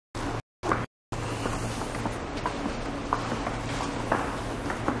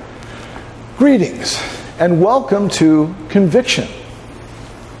Greetings and welcome to Conviction.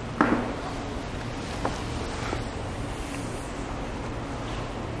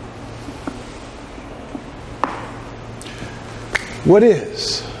 What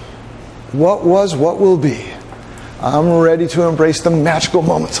is, what was, what will be. I'm ready to embrace the magical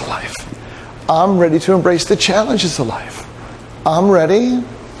moments of life. I'm ready to embrace the challenges of life. I'm ready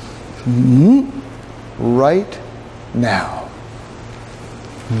right now.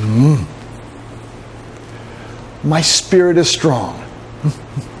 My spirit is strong.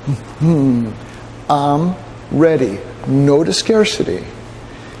 I'm ready. No to scarcity.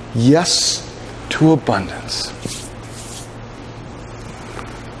 Yes to abundance.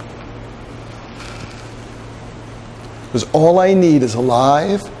 Because all I need is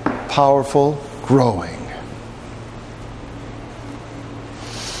alive, powerful, growing.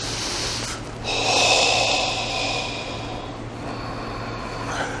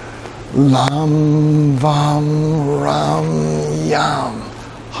 Lam Vam Ram Yam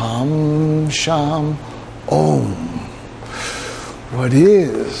Ham Sham Om. What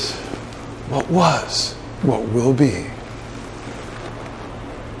is, what was, what will be.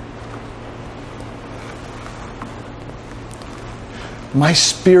 My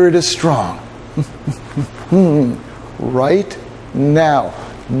spirit is strong. Right now.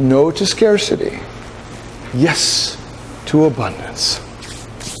 No to scarcity. Yes to abundance.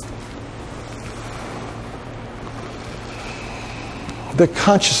 The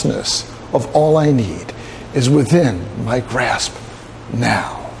consciousness of all I need is within my grasp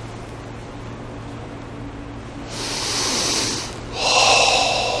now.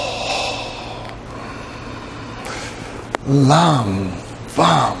 Lam,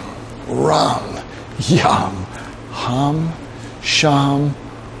 Vam, Ram, Yam, Ham, Sham,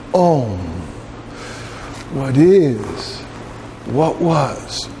 Om. What is, what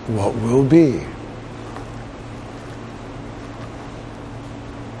was, what will be.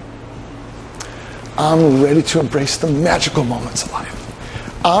 I'm ready to embrace the magical moments of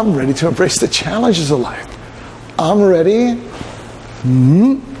life. I'm ready to embrace the challenges of life. I'm ready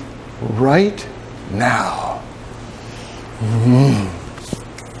right now.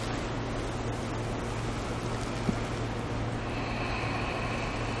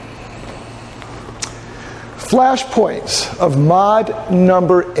 Flashpoints of mod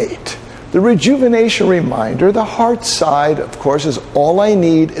number 8. The rejuvenation reminder, the heart side, of course, is all I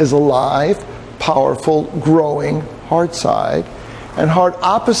need is alive, powerful, growing heart side. And heart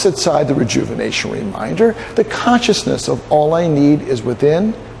opposite side, the rejuvenation reminder, the consciousness of all I need is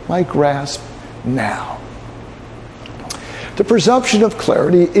within my grasp now. The presumption of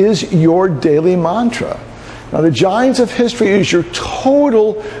clarity is your daily mantra. Now, the Giants of History is your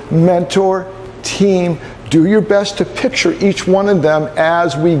total mentor team. Do your best to picture each one of them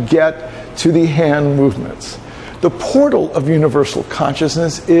as we get to the hand movements. The portal of universal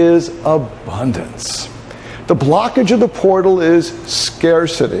consciousness is abundance. The blockage of the portal is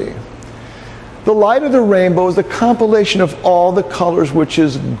scarcity. The light of the rainbow is the compilation of all the colors, which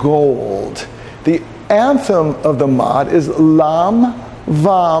is gold. The anthem of the mod is Lam,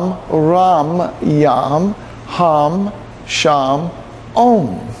 Vam, Ram, Yam, Ham, Sham,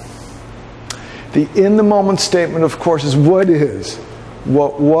 Om. The in the moment statement, of course, is what is,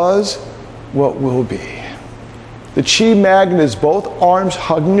 what was, what will be. The chi magnet is both arms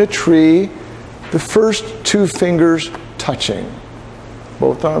hugging a tree, the first two fingers touching.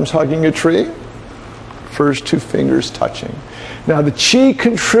 Both arms hugging a tree, first two fingers touching. Now the chi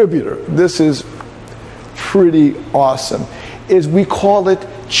contributor, this is pretty awesome, is we call it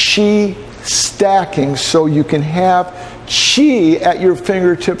chi stacking, so you can have chi at your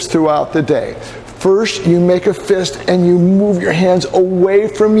fingertips throughout the day. First, you make a fist and you move your hands away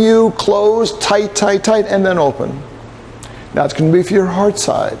from you, close, tight, tight, tight, and then open. Now it's going to be for your heart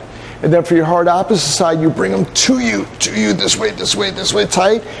side. And then for your heart opposite side, you bring them to you, this way, this way, this way,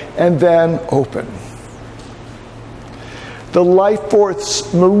 tight, and then open. The life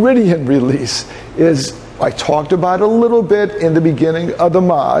force meridian release is, I talked about a little bit in the beginning of the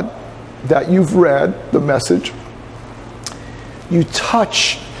mod that you've read, the message. You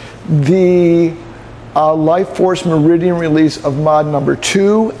touch the life force meridian release of mod number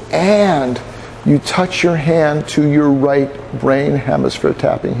 2, and you touch your hand to your right brain hemisphere,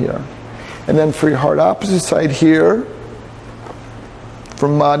 tapping here. And then for your heart opposite side here,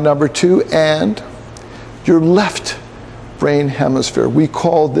 from mod number 2, and your left brain hemisphere. We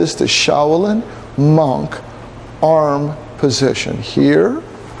call this the Shaolin monk arm position, here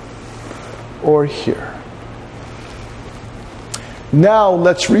or here. Now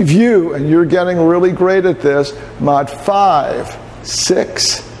let's review, and you're getting really great at this, mod 5,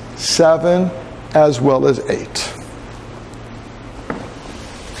 6, 7, as well as 8.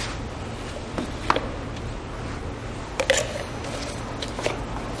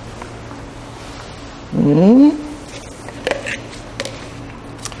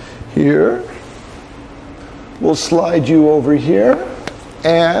 Here, we'll slide you over here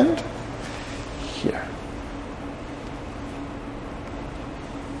and here.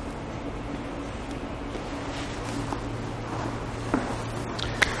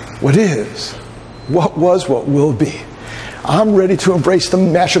 What is, what was, what will be. I'm ready to embrace the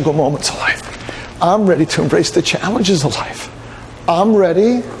magical moments of life. I'm ready to embrace the challenges of life. I'm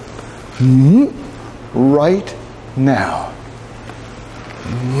ready right now.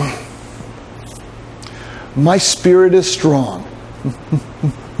 My spirit is strong.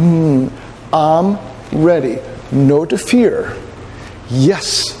 I'm ready. No to fear.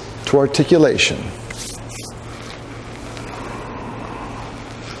 Yes to articulation.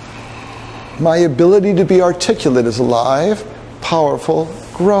 My ability to be articulate is alive, powerful,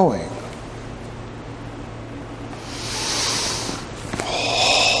 growing.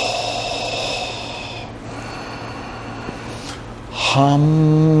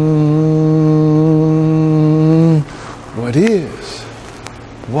 What is,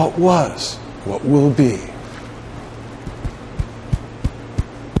 what was, what will be.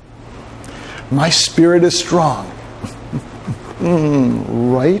 My spirit is strong.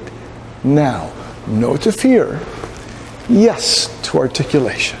 Right now. No to fear. Yes to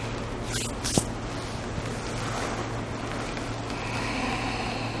articulation.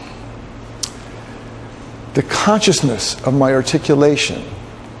 The consciousness of my articulation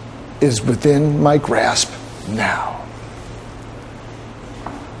is within my grasp now.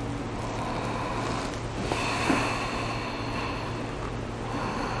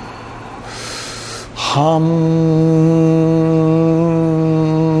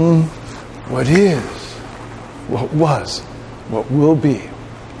 What is, what was, what will be.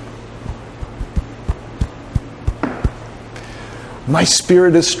 My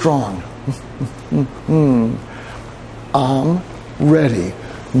spirit is strong. I'm ready.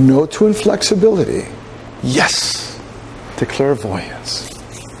 No to inflexibility. Yes to clairvoyance.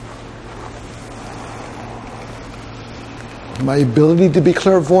 My ability to be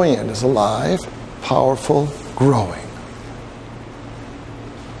clairvoyant is alive, powerful, growing.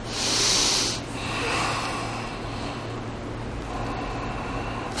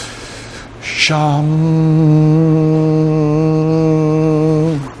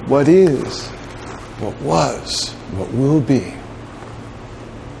 What is, what was, what will be.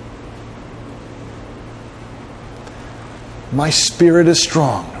 My spirit is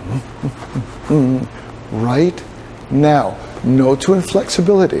strong. Right now. No to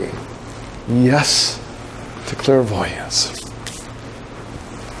inflexibility. Yes to clairvoyance.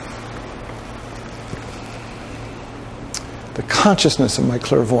 The consciousness of my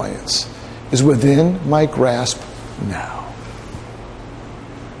clairvoyance is within my grasp now.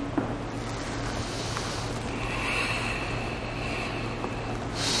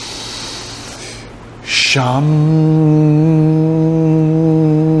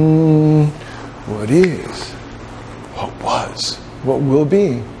 What is, what was, what will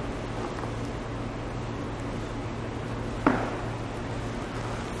be.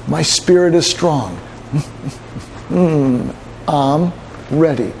 My spirit is strong. I'm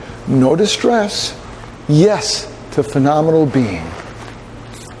ready. No distress. Yes to phenomenal being.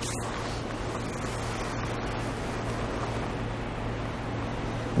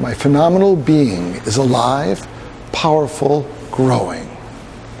 My phenomenal being is alive, powerful, growing.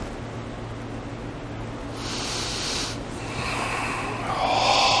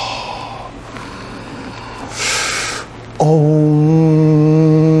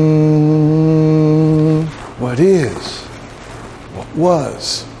 What is, what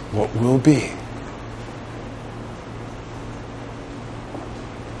was, what will be.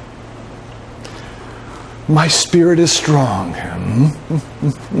 My spirit is strong.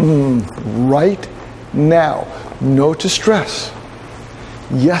 Right now. No to stress.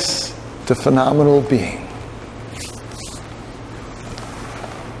 Yes to phenomenal being.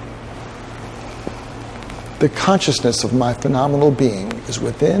 The consciousness of my phenomenal being is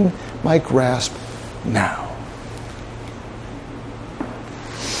within my grasp now.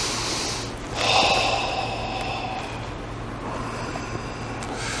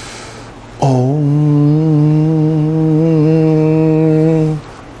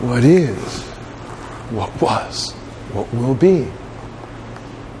 What is, what was, what will be.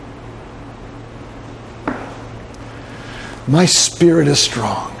 My spirit is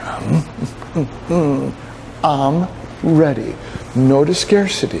strong. I'm ready. No to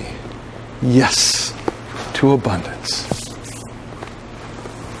scarcity. Yes to abundance.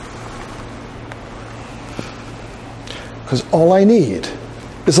 Because all I need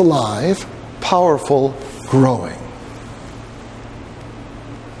is alive, powerful, growing.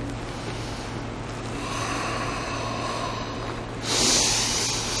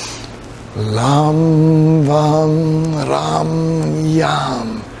 Lam Vam Ram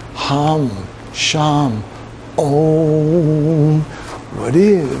Yam Ham Sham Om. What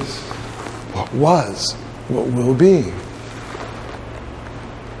is, what was, what will be.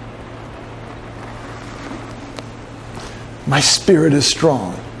 My spirit is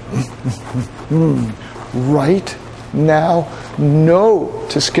strong. Right now, no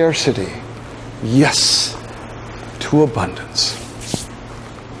to scarcity. Yes to abundance.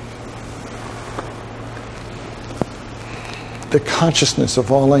 The consciousness of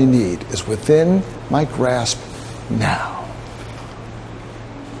all I need is within my grasp now.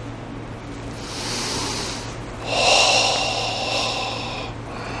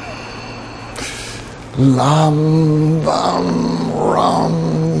 Lam Vam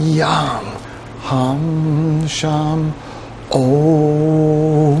Ram Yam Ham Sham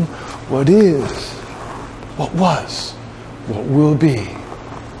Om. What is, what was, what will be.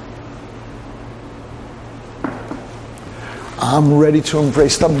 I'm ready to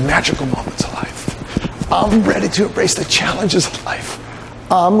embrace the magical moments of life. I'm ready to embrace the challenges of life.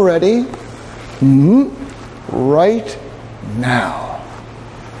 I'm ready right now.